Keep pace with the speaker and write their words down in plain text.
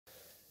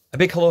A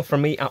big hello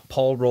from me at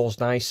Paul Rolls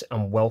Dice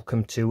and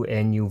welcome to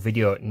a new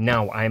video.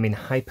 Now I am in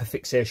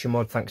hyperfixation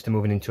mode thanks to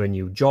moving into a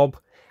new job.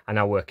 I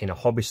now work in a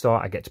hobby store.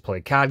 I get to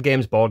play card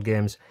games, board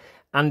games,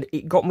 and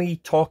it got me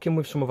talking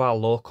with some of our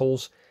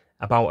locals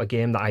about a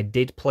game that I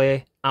did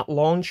play at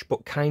launch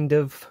but kind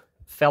of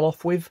fell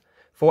off with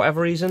for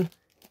whatever reason.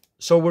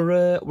 So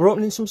we're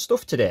opening some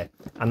stuff today,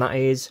 and that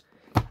is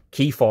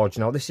Keyforge.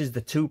 Now this is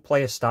the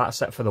 2-player starter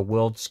set for the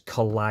Worlds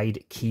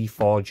Collide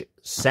Keyforge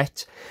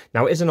set.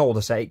 Now it is an older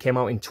set, it came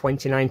out in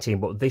 2019,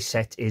 but this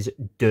set is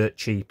dirt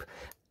cheap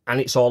and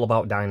it's all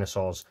about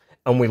dinosaurs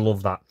and we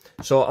love that.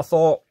 So I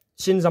thought,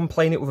 since I'm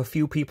playing it with a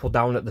few people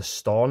down at the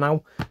store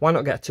now, why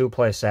not get a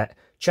 2-player set,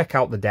 check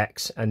out the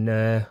decks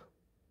and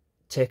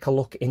take a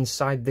look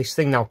inside this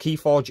thing. Now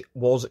Keyforge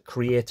was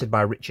created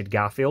by Richard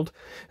Garfield,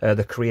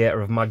 the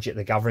creator of Magic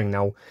the Gathering.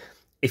 Now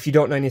if you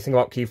don't know anything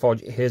about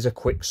Keyforge, here's a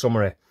quick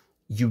summary.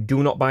 You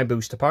do not buy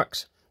booster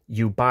packs.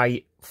 You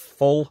buy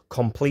full,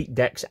 complete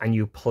decks and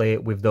you play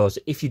with those.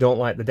 If you don't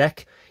like the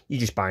deck, you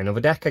just buy another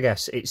deck, I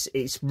guess. It's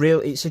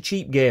a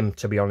cheap game,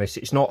 to be honest.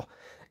 It's not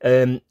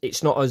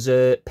as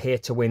pay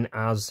to win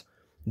as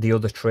the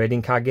other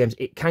trading card games.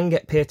 It can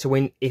get pay to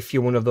win if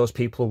you're one of those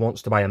people who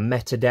wants to buy a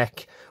meta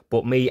deck,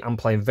 but me, I'm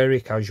playing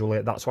very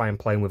casually. That's why I'm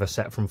playing with a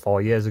set from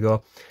 4 years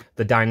ago.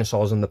 The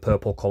dinosaurs and the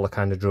purple colour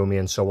kind of drew me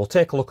in, so we'll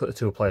take a look at the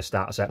 2-player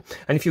starter set.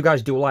 And if you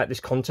guys do like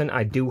this content,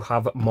 I do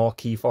have more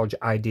Keyforge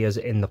ideas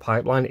in the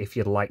pipeline if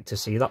you'd like to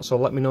see that, so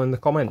let me know in the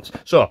comments.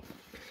 So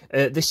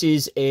this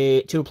is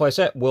a 2-player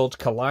set, Worlds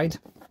Collide.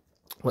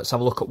 Let's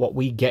have a look at what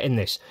we get in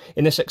this.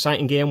 In this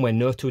exciting game where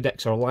no two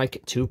decks are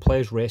alike, 2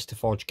 players race to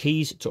forge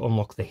keys to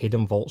unlock the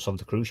hidden vaults of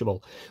the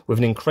Crucible. With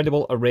an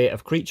incredible array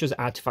of creatures,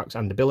 artifacts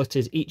and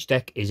abilities, each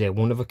deck is a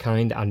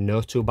one-of-a-kind and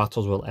no 2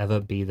 battles will ever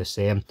be the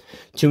same.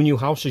 2 new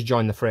houses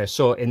join the fray.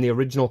 So in the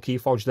original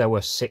Keyforge there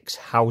were 6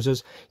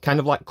 houses, kind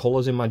of like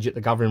colours in Magic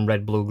the Gathering,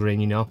 red, blue, green,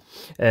 you know.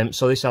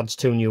 So this adds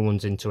 2 new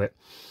ones into it.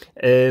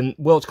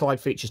 Worlds Collide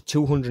features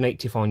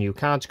 284 new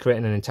cards,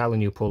 creating an entirely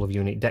new pool of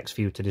unique decks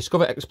for you to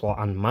discover, explore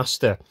and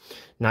master.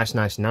 Nice,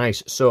 nice,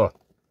 nice. So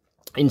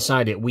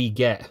inside it we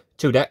get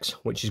 2 decks,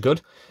 which is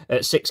good.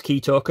 6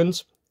 key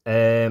tokens.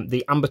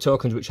 The amber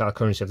tokens, which are the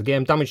currency of the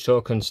game. Damage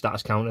tokens,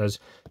 status counters,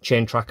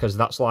 chain trackers.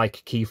 That's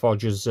like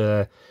Keyforge's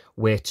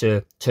way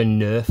to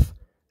nerf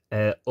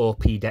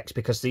OP decks,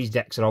 because these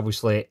decks are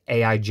obviously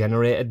AI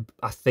generated.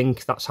 I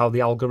think that's how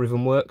the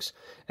algorithm works,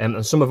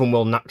 and some of them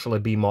will naturally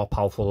be more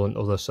powerful than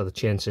others, so the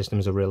chain system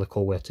is a really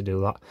cool way to do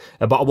that.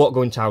 But I won't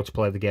go into how to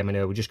play the game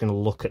anyway. We're just going to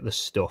look at the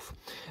stuff.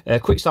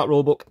 Quick start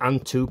rulebook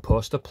and 2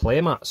 poster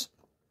playmats.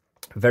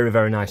 Very,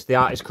 very nice. The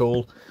art is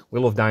cool.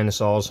 We love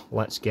dinosaurs.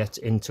 Let's get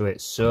into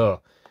it.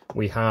 So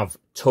we have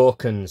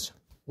tokens,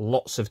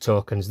 lots of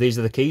tokens. These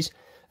are the keys.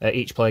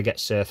 Each player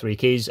gets 3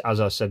 keys. As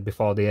I said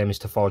before, the aim is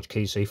to forge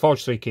keys. So you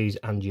forge 3 keys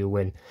and you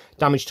win.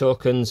 Damage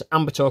tokens,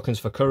 amber tokens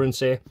for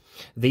currency.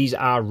 These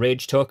are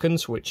rage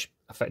tokens, which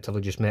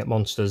effectively just make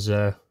monsters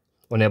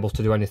unable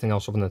to do anything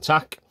else other than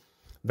attack.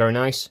 Very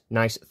nice.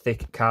 Nice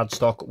thick card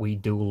stock. We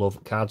do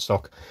love card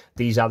stock.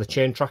 These are the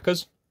chain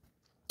trackers.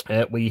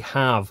 We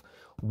have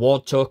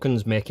ward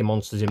tokens, making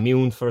monsters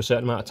immune for a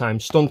certain amount of time.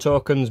 Stun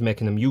tokens,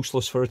 making them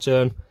useless for a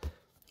turn.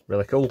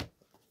 Really cool.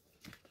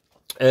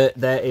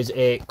 There is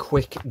a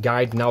quick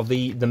guide. Now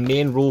the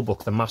main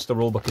rulebook, the master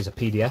rulebook, is a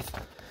PDF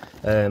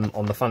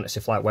on the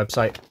Fantasy Flight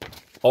website,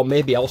 or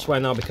maybe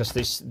elsewhere now, because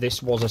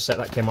this was a set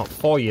that came out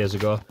 4 years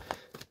ago,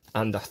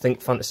 and I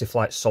think Fantasy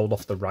Flight sold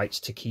off the rights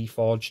to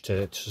Keyforge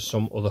to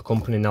some other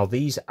company. Now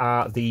these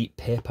are the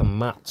paper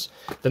mats.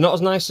 They're not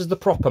as nice as the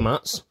proper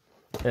mats,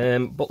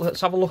 but let's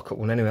have a look at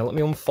one anyway. Let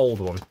me unfold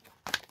one.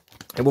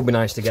 It would be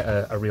nice to get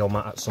a real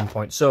mat at some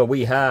point. So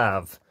we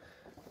have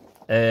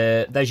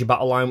there's your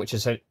battle line, which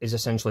is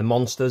essentially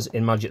monsters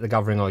in Magic the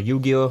Gathering or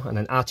Yu-Gi-Oh! And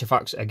then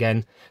artifacts,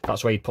 again,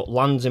 that's where you put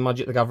lands in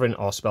Magic the Gathering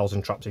or spells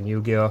and traps in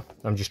Yu-Gi-Oh!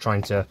 I'm just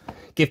trying to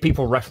give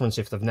people reference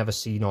if they've never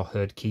seen or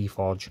heard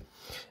Keyforge.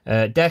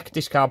 Deck,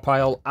 discard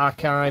pile,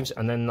 archives,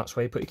 and then that's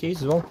where you put your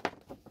keys as well.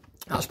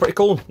 That's pretty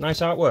cool. Nice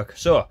artwork.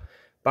 So,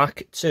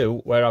 back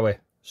to, where are we?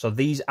 So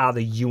these are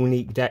the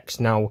unique decks.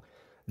 Now,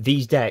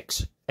 these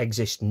decks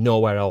exist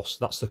nowhere else.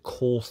 That's the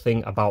cool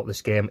thing about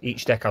this game.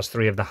 Each deck has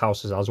 3 of the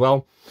houses as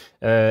well.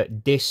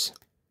 Dis,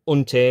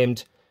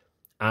 Untamed,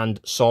 and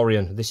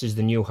Saurian. This is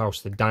the new house,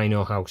 the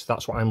Dino house.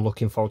 That's what I'm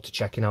looking forward to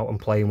checking out and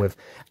playing with.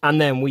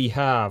 And then we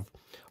have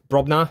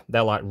Brobnar.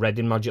 They're like red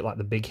in Magic, like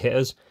the big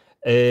hitters.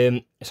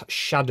 It's like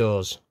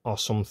shadows or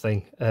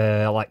something,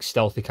 like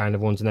stealthy kind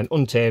of ones. And then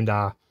Untamed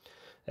are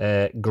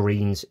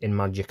greens in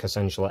Magic,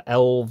 essentially.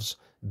 Elves,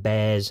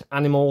 bears,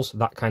 animals,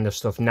 that kind of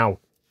stuff. Now,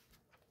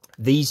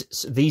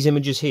 these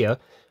images here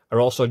are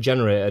also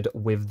generated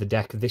with the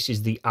deck. This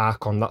is the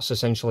Archon. That's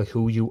essentially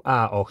who you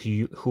are, or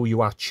who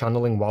you are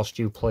channeling whilst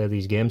you play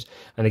these games.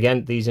 And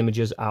again, these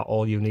images are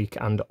all unique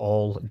and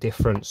all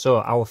different. So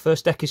our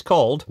first deck is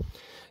called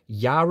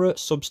Yara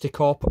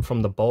Substicorp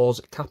from the Boar's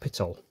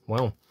Capital.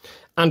 Wow.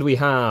 And we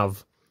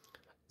have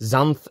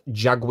Xanth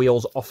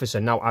Jagwheel's Officer.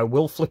 Now, I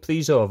will flip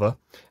these over,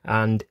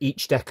 and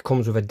each deck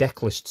comes with a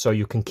deck list, so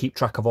you can keep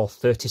track of all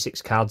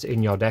 36 cards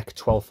in your deck,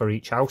 12 for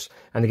each house.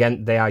 And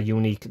again, they are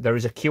unique. There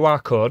is a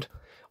QR code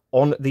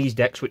on these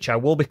decks, which I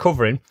will be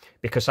covering,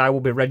 because I will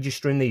be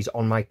registering these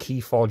on my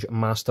Keyforge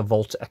Master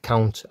Vault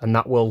account, and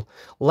that will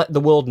let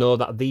the world know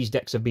that these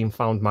decks have been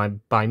found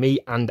by me,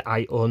 and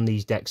I own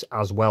these decks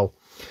as well.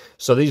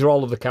 So these are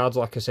all of the cards,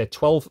 like I said,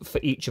 12 for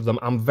each of them.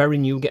 I'm very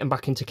new getting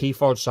back into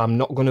Keyforge, so I'm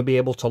not going to be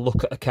able to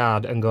look at a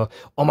card and go,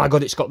 oh my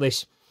god, it's got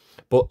this.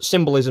 But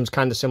symbolism's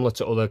kind of similar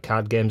to other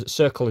card games.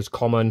 Circle is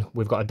common,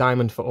 we've got a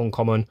diamond for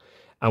uncommon,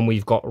 and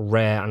we've got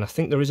rare, and I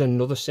think there is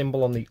another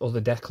symbol on the other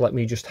deck. Let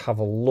me just have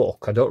a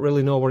look. I don't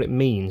really know what it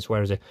means.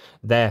 Where is it?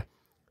 There.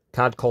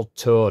 Card called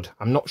Toad.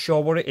 I'm not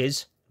sure what it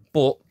is,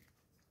 but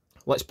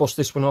let's bust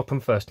this one open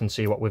first and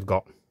see what we've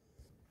got.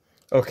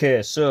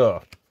 Okay,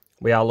 so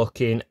we are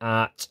looking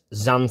at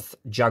Xanth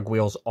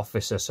Jagwheel's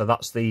Officer. So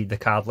that's the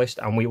card list,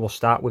 and we will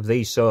start with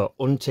these. So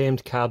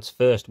untamed cards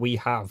first. We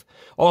have...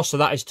 Oh, so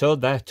that is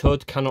Toad there.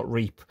 Toad cannot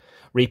reap.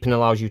 Reaping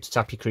allows you to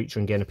tap your creature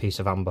and gain a piece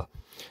of amber.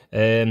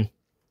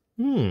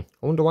 I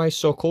wonder why he's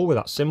so cool with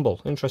that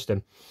symbol.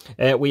 Interesting.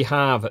 We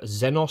have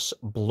Xenos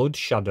Blood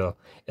Shadow.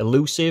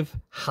 Elusive,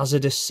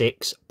 Hazardous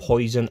 6,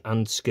 Poison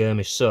and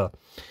Skirmish. So,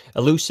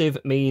 elusive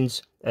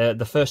means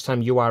the first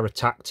time you are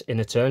attacked in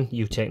a turn,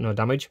 you take no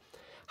damage.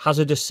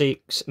 Hazardous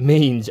 6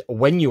 means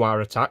when you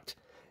are attacked,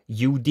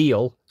 you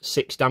deal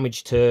 6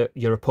 damage to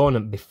your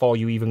opponent before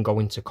you even go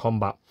into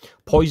combat.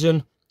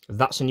 Poison,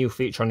 that's a new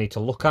feature I need to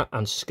look at.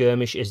 And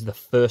Skirmish is the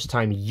first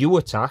time you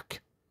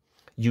attack,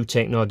 you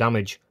take no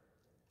damage.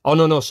 Oh,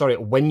 no, sorry.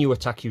 When you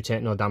attack, you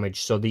take no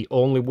damage. So the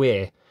only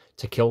way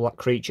to kill that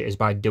creature is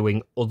by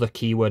doing other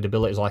keyword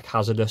abilities like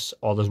Hazardous,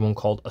 or there's one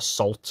called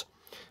Assault.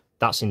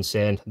 That's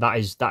insane. That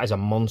is a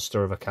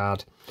monster of a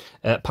card.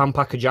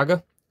 Pampaka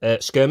Jagger.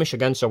 Skirmish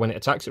again, so when it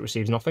attacks, it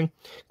receives nothing.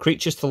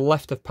 Creatures to the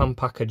left of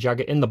Pampaka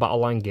Jagger in the battle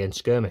line gain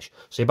Skirmish.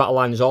 So your battle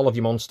line is all of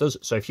your monsters.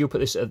 So if you put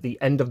this at the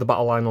end of the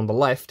battle line on the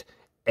left,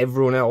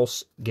 everyone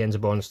else gains a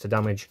bonus to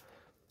damage.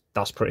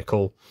 That's pretty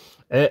cool.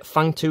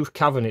 Fangtooth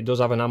Cavern, it does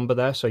have an amber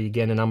there, so you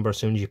gain an amber as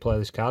soon as you play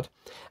this card.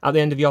 At the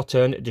end of your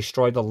turn,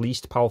 destroy the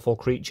least powerful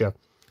creature.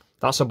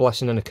 That's a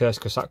blessing and a curse,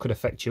 because that could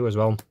affect you as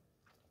well.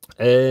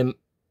 An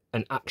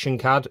action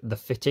card, the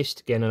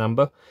Fittest, gain an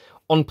amber.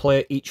 On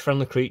play, each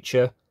friendly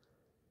creature...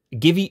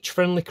 Give each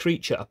friendly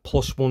creature a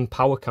 +1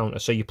 power counter.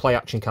 So you play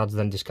action cards,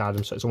 then discard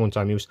them, so it's a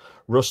one-time use.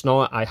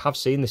 Rustgnawer, I have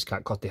seen this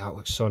card. God, the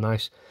artwork's so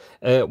nice.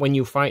 When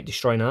you fight,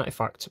 destroy an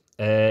artifact.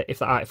 If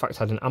the artifact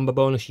had an amber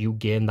bonus, you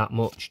gain that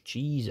much.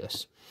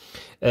 Jesus.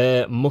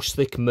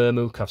 Musthik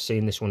Murmook, I've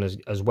seen this one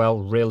as well.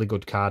 Really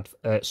good card.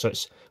 So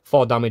it's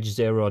 4 damage,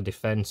 0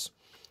 defense.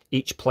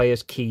 Each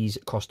player's keys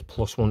cost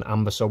 +1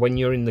 amber. So when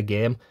you're in the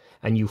game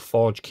and you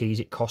forge keys,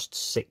 it costs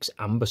 6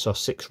 amber, so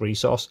 6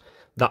 resource.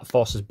 That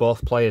forces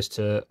both players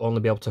to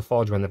only be able to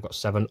forge when they've got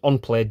 7. On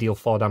play, deal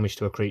 4 damage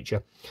to a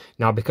creature.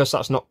 Now, because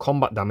that's not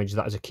combat damage,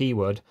 that is a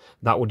keyword,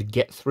 that would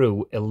get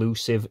through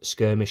elusive,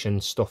 skirmish,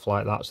 and stuff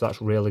like that. So that's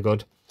really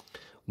good.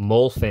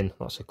 Molefin,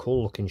 that's a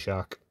cool looking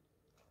shark.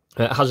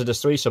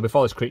 Hazardous 3, so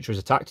before this creature is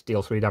attacked,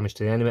 deal 3 damage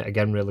to the enemy.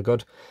 Again, really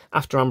good.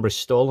 After amber is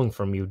stolen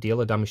from you, deal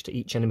a damage to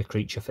each enemy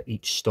creature for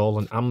each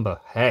stolen amber.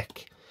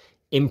 Heck.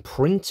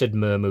 Imprinted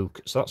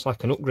Murmook, so that's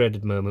like an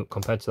upgraded Murmook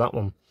compared to that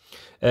one.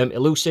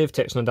 Elusive,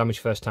 takes no damage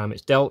first time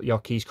it's dealt. Your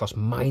keys cost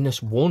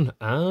 -1.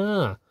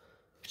 Ah,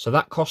 so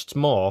that costs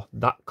more.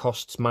 That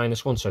costs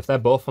 -1. So if they're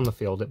both on the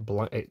field,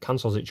 it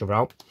cancels each other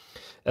out.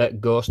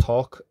 Ghost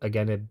Hawk,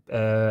 again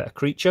a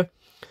creature.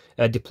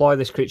 Deploy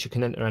this creature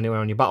can enter anywhere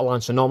on your battle line.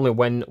 So normally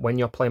when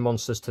you're playing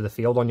monsters to the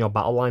field on your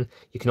battle line,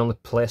 you can only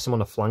place them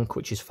on a flank,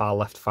 which is far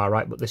left, far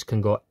right, but this can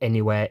go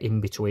anywhere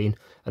in between,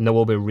 and there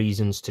will be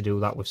reasons to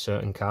do that with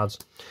certain cards.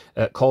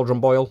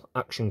 Cauldron Boil,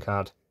 action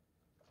card.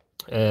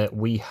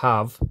 We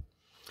have,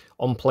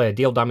 on play,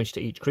 deal damage to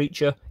each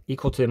creature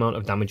equal to the amount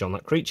of damage on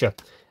that creature.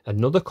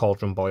 Another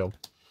Cauldron Boil.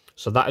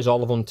 So that is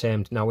all of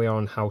Untamed. Now we are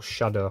on House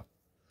Shadow.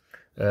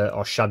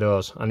 Or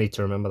Shadows. I need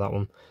to remember that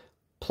one.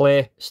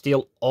 Play,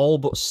 steal all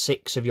but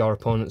 6 of your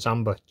opponent's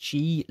amber.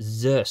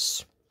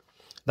 Jesus.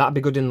 That'd be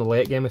good in the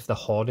late game if they're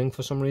hoarding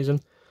for some reason.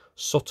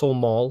 Subtle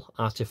Maul,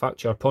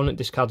 artifact. Your opponent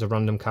discards a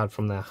random card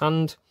from their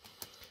hand.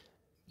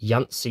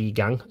 Yancey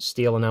Gang,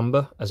 steal an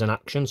amber as an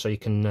action, so you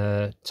can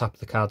tap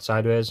the card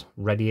sideways,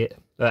 ready it,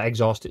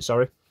 exhaust it,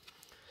 sorry.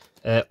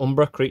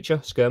 Umbra creature,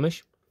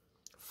 skirmish.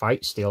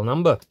 Fight, steal an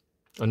amber.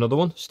 Another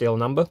one, steal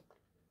an amber.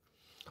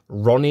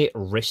 Ronnie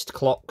wrist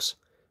clocks.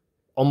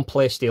 On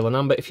play, steal an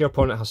amber. If your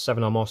opponent has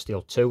 7 or more,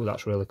 steal 2.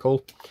 That's really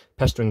cool.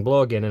 Pestering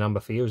Blow, gain an amber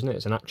for you, isn't it?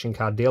 It's an action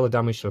card. Deal a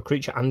damage to a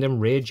creature and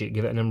enrage it.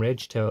 Give it an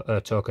enrage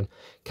token.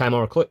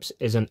 Chimera Eclipse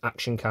is an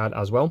action card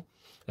as well.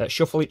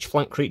 Shuffle each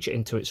flank creature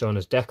into its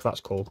owner's deck.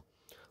 That's cool.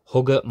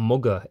 Hugger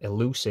Mugger,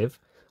 elusive.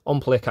 On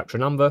play, capture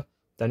an amber.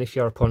 Then if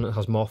your opponent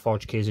has more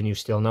forge keys and you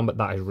steal an amber,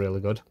 that is really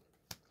good.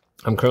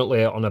 I'm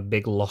currently on a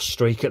big loss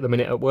streak at the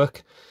minute at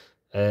work.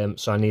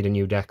 So I need a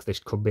new deck. This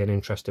could be an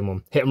interesting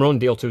one. Hit and run,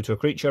 deal 2 to a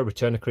creature,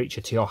 return a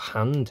creature to your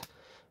hand.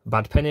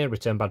 Bad Penny,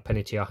 return Bad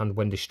Penny to your hand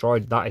when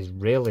destroyed. That is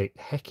really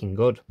hecking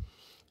good.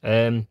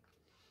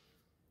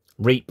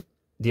 Reap,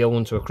 deal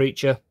 1 to a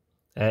creature.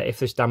 If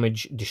this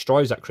damage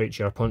destroys that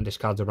creature, your opponent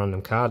discards a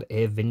random card.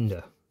 A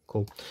Vinder.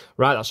 Cool.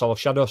 Right, that's all of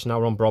Shadow. So now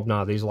we're on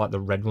Brobnar. These are like the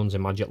red ones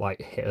in Magic,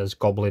 like hitters,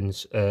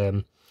 goblins,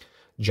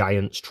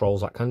 giants,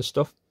 trolls, that kind of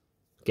stuff.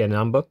 Gain an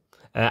amber.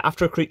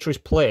 After a creature is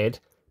played,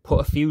 put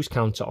a fuse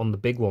counter on the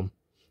big one.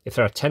 If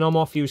there are 10 or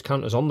more fuse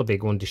counters on the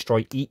big one,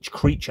 destroy each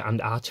creature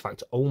and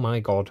artifact. Oh my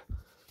god.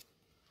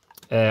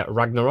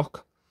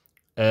 Ragnarok.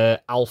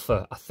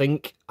 Alpha. I'm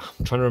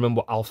trying to remember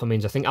what alpha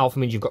means. I think alpha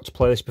means you've got to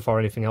play this before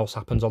anything else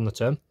happens on the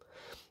turn.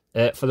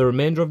 For the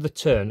remainder of the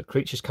turn,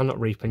 creatures cannot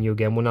reap and you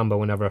gain 1 amber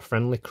whenever a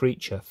friendly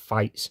creature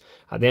fights.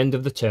 At the end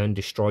of the turn,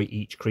 destroy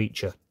each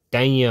creature.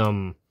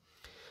 Damn.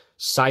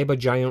 Cyber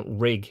Giant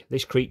Rig.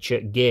 This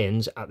creature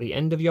gains, at the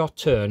end of your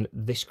turn,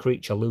 this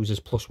creature loses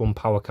 +1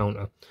 power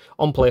counter.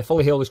 On play,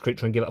 fully heal this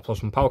creature and give it a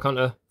 +1 power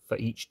counter for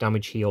each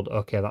damage healed.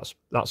 Okay,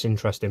 that's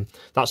interesting.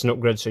 That's an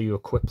upgrade, so you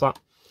equip that.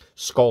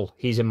 Skull.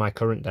 He's in my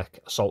current deck.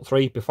 Assault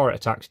 3. Before it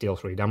attacks, deal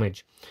 3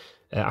 damage.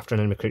 After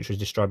an enemy creature is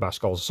destroyed by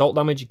Skull's assault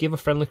damage, give a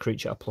friendly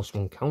creature a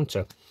 +1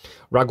 counter.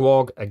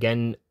 Ragwarg,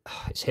 again,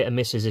 it's hit and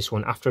misses this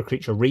one. After a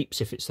creature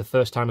reaps, if it's the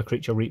first time a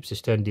creature reaps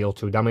this turn, deal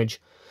 2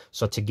 damage.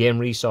 So to gain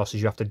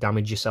resources, you have to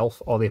damage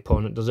yourself, or the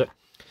opponent does it.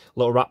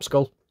 Little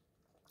Rapskull,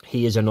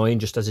 he is annoying,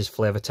 just as his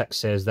flavour text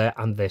says there,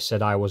 and they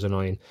said I was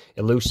annoying.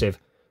 Elusive,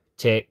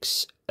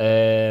 takes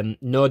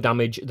no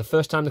damage. The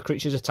first time the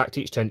creature is attacked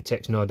each turn, it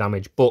takes no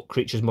damage, but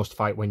creatures must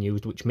fight when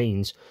used, which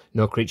means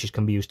no creatures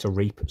can be used to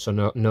reap, so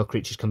no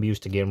creatures can be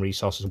used to gain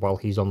resources while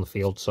he's on the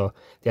field, so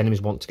the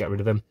enemies want to get rid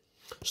of him.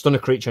 Stun a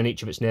creature and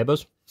each of its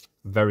neighbours.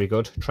 Very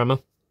good. Tremor.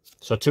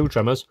 So 2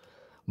 tremors.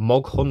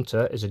 Mog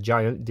Hunter is a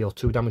giant, deal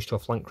 2 damage to a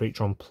flank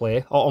creature on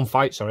play, or on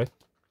fight, sorry.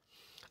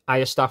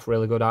 Ire Staff,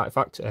 really good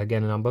artifact,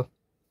 again an amber.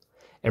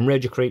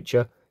 Enrage a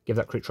creature, give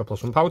that creature a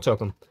 +1 power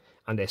token.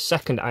 And a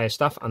second Ire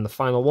Staff, and the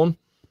final one,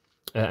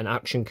 an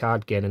action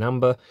card, gain an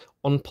amber.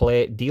 On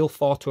play, deal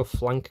 4 to a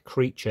flank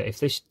creature. If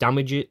this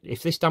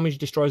damage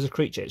destroys a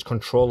creature, its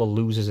controller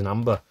loses an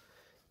amber.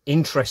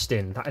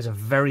 Interesting. That is a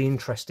very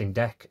interesting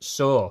deck.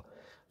 So,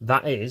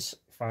 that is,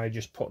 if I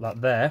just put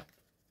that there,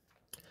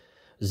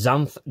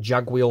 Xanth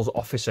Jagwheel's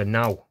Officer.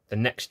 Now, the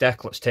next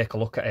deck, let's take a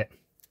look at it.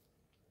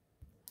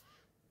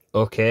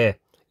 Okay,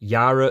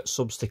 Yara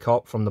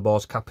Substicorp from the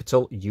Boar's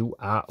Capital, you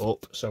are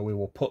up. So we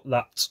will put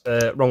that,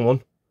 wrong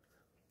one.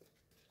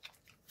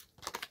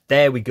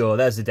 There we go,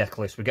 there's the deck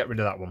list, we get rid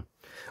of that one.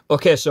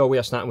 Okay, so we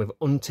are starting with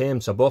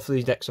Untamed. So both of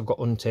these decks have got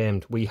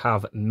Untamed. We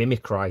have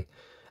Mimicry.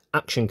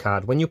 Action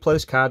card. When you play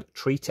this card,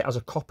 treat it as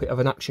a copy of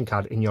an action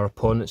card in your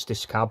opponent's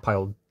discard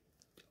pile.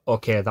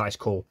 Okay, that is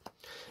cool.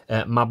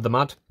 Mab the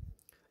Mad.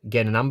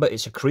 Gain an amber.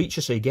 It's a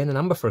creature, so you gain an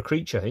amber for a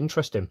creature.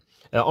 Interesting.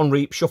 On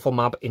reap, shuffle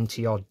Mab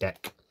into your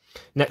deck.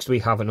 Next, we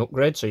have an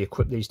upgrade, so you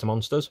equip these to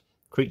monsters.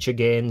 Creature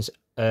gains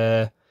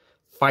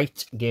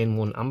fight, gain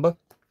 1 amber.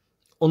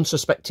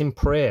 Unsuspecting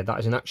Prey. That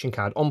is an action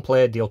card. On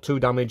play, deal 2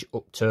 damage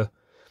up to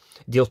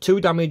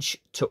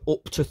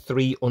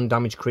 3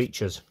 undamaged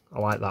creatures. I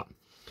like that.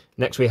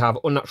 Next, we have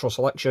Unnatural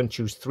Selection.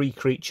 Choose 3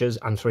 creatures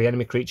and 3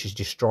 enemy creatures.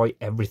 Destroy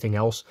everything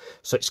else.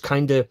 So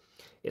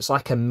it's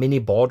like a mini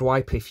board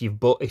wipe. If your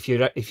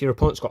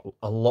opponent's got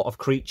a lot of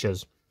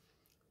creatures,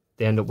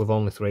 they end up with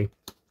only 3.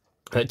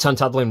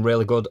 Tantadlin,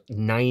 really good.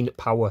 9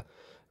 power.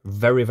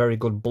 Very, very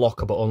good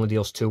blocker, but only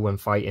deals 2 when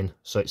fighting.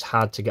 So it's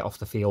hard to get off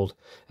the field.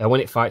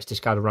 When it fights,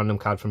 discard a random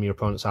card from your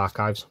opponent's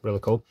archives. Really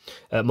cool.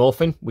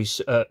 Morphin, we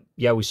saw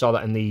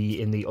that in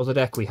the other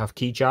deck. We have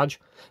Key Charge.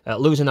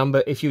 Lose an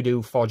amber. If you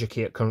do, forge a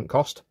key at current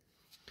cost.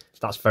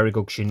 That's very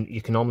good, because you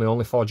can normally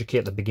only forge a key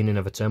at the beginning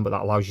of a turn, but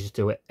that allows you to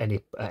do it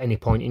at any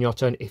point in your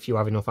turn if you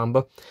have enough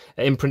amber.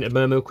 Imprinted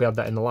Murmook, we had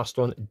that in the last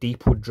one.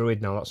 Deepwood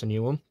Druid, now that's a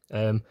new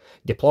one.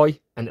 Deploy,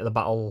 enter the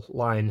battle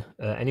line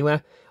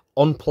anywhere.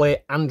 On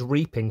play and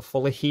reaping,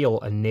 fully heal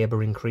a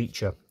neighbouring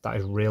creature. That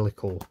is really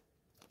cool.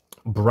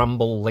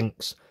 Bramble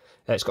Lynx.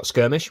 It's got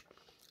Skirmish.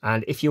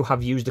 And if you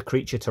have used a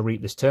creature to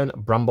reap this turn,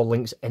 Bramble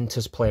Lynx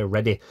enters play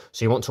ready.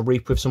 So you want to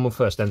reap with someone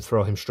first, then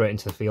throw him straight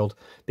into the field.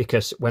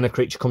 Because when a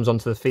creature comes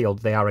onto the field,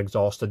 they are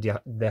exhausted.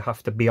 They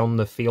have to be on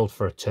the field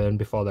for a turn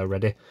before they're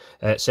ready.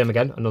 Same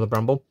again, another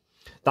Bramble.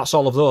 That's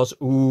all of those.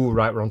 Ooh,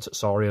 right, we're on to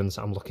Saurians.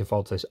 I'm looking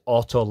forward to this.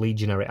 Auto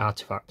Legionary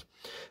Artifact.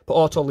 Put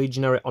Auto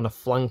Legionary on a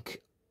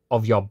flank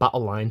of your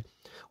battle line.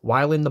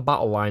 While in the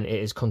battle line, it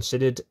is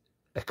considered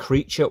a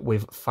creature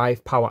with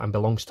 5 power and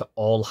belongs to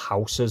all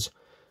houses.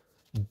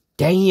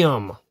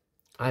 Damn,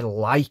 I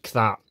like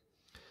that.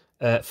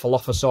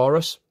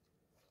 Philophosaurus.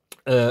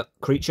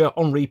 Creature.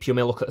 On reap, you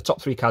may look at the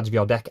top 3 cards of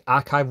your deck.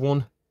 Archive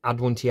 1,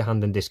 add 1 to your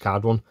hand and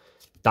discard 1.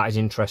 That is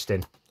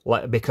interesting.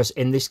 Because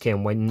in this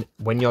game,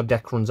 when your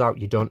deck runs out,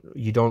 you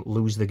don't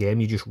lose the game,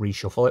 you just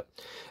reshuffle it.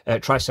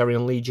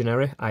 Tricerion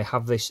Legionary. I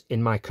have this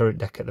in my current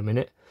deck at the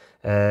minute.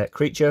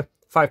 Creature,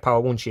 5 power,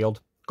 1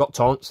 shield. Got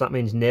taunts, that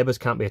means neighbours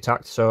can't be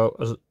attacked, so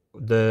as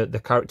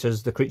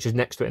the creatures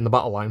next to it in the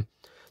battle line,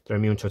 they're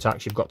immune to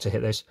attacks. You've got to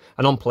hit this.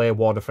 And on play,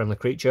 ward a friendly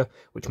creature,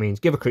 which means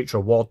give a creature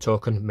a ward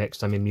token, makes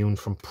them immune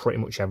from pretty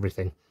much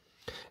everything.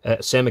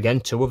 Same again,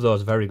 2 of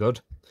those, very good.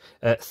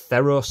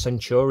 Thero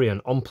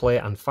Centurion, on play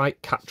and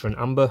fight, capture an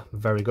amber,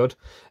 very good.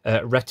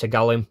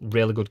 Retagalim,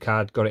 really good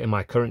card, got it in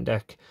my current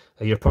deck.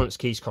 Your opponent's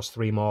keys cost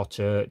 3 more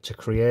to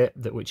create,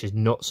 which is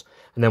nuts.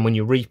 And then when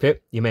you reap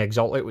it, you may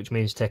exalt it, which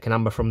means take an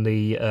amber from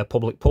the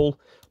public pool,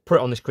 put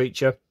it on this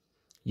creature.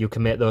 You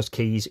can make those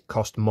keys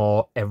cost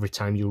more every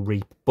time you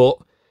reap. But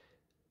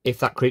if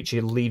that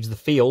creature leaves the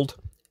field,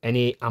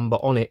 any amber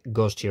on it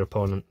goes to your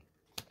opponent.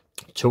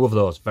 2 of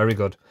those, very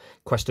good.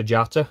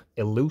 Questajata,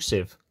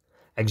 elusive.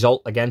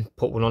 Exalt again,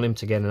 put 1 on him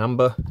to gain an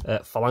amber.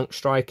 Phalanx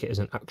Strike, it is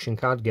an action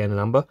card, gain an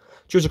amber.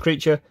 Choose a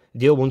creature,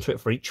 deal 1 to it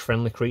for each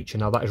friendly creature.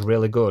 Now that is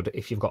really good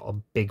if you've got a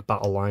big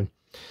battle line.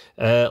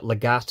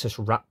 Legatus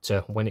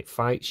Raptor, when it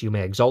fights, you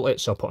may exalt it,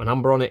 so put an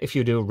amber on it. If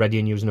you do, ready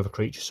and use another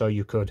creature, so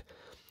you could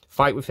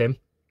fight with him,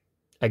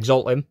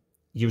 exalt him,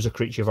 use a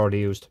creature you've already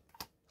used.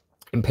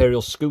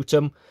 Imperial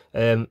Scutum,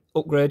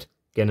 upgrade,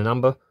 gain an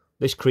amber.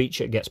 This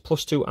creature gets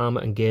 +2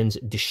 armor and gains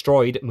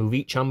destroyed. Move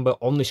each amber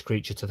on this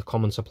creature to the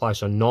common supply.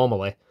 So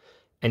normally,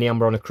 any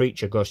amber on a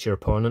creature goes to your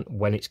opponent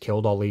when it's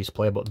killed or leaves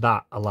play, but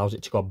that allows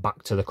it to go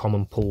back to the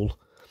common pool.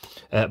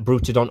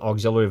 Brutidon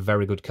Auxiliary,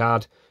 very good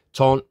card.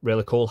 Taunt,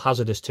 really cool.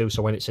 Hazardous too,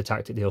 so when it's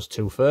attacked, it deals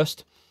 2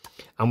 first.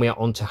 And we are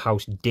on to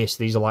House Dis.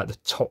 These are like the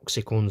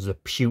toxic ones, the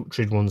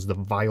putrid ones, the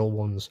vile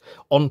ones.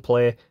 On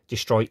play,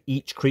 destroy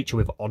each creature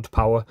with odd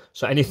power.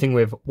 So anything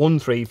with 1,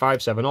 3,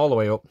 5, 7, all the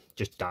way up,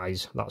 just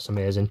dies. That's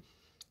amazing.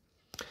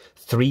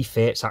 3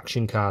 Fates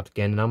action card,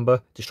 gain an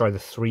amber, destroy the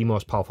 3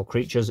 most powerful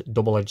creatures,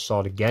 double-edged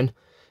sword again.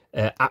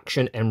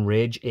 Action,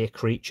 enrage a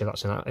creature,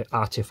 that's an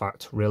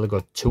artifact, really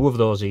good. 2 of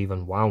those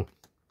even, wow.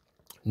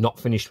 Not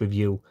finished with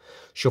you.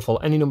 Shuffle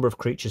any number of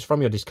creatures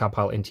from your discard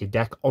pile into your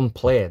deck. On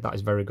play, that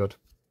is very good.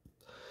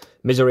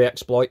 Misery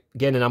Exploit,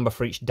 gain an amber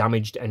for each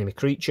damaged enemy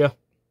creature.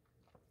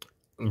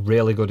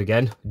 Really good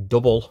again,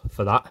 double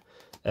for that.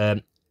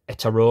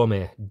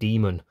 Eterome,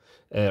 Demon.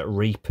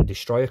 Reap,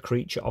 destroy a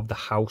creature of the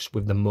house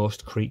with the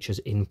most creatures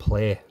in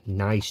play.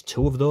 Nice.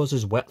 2 of those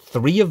as well.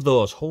 3 of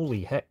those,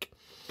 holy heck.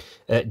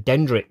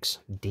 Dendrix,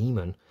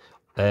 Demon.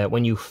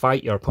 When you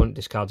fight, your opponent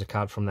discards a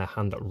card from their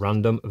hand at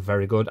random.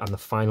 Very good. And the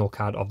final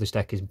card of this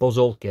deck is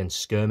Buzzle, gains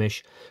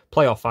Skirmish.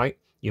 Play or fight,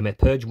 you may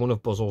purge one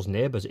of Buzzle's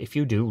neighbours. If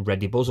you do,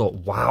 ready Buzzle.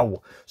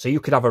 Wow. So you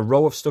could have a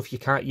row of stuff you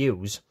can't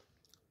use,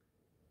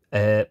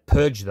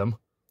 purge them,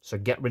 so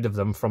get rid of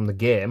them from the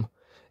game.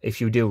 If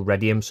you do,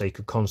 ready him, so you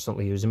could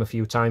constantly use him a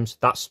few times.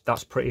 That's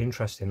pretty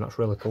interesting. That's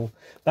really cool.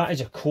 That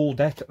is a cool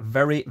deck.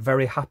 Very,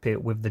 very happy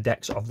with the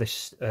decks of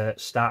this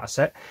starter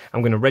set.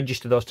 I'm going to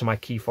register those to my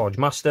Keyforge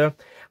Master.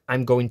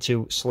 I'm going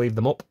to sleeve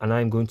them up, and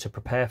I'm going to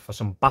prepare for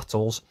some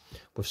battles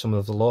with some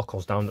of the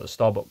locals down at the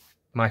store. But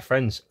my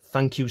friends,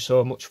 thank you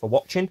so much for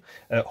watching.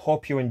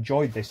 Hope you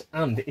enjoyed this,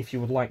 and if you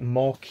would like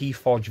more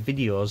Keyforge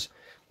videos,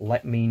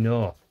 let me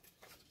know.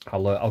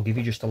 I'll give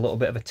you just a little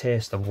bit of a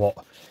taste of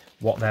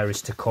what there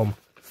is to come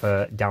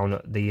for down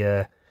at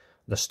the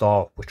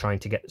store. We're trying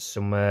to get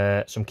some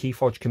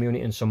Keyforge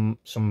community and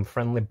some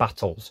friendly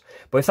battles.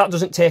 But if that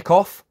doesn't take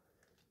off,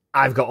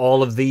 I've got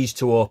all of these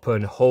to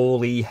open.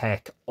 Holy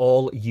heck,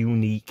 all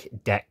unique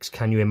decks.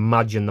 Can you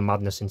imagine the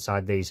madness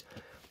inside these?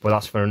 Well,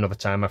 that's for another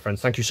time, my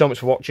friends. Thank you so much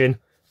for watching.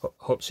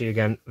 Hope to see you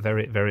again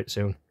very, very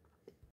soon.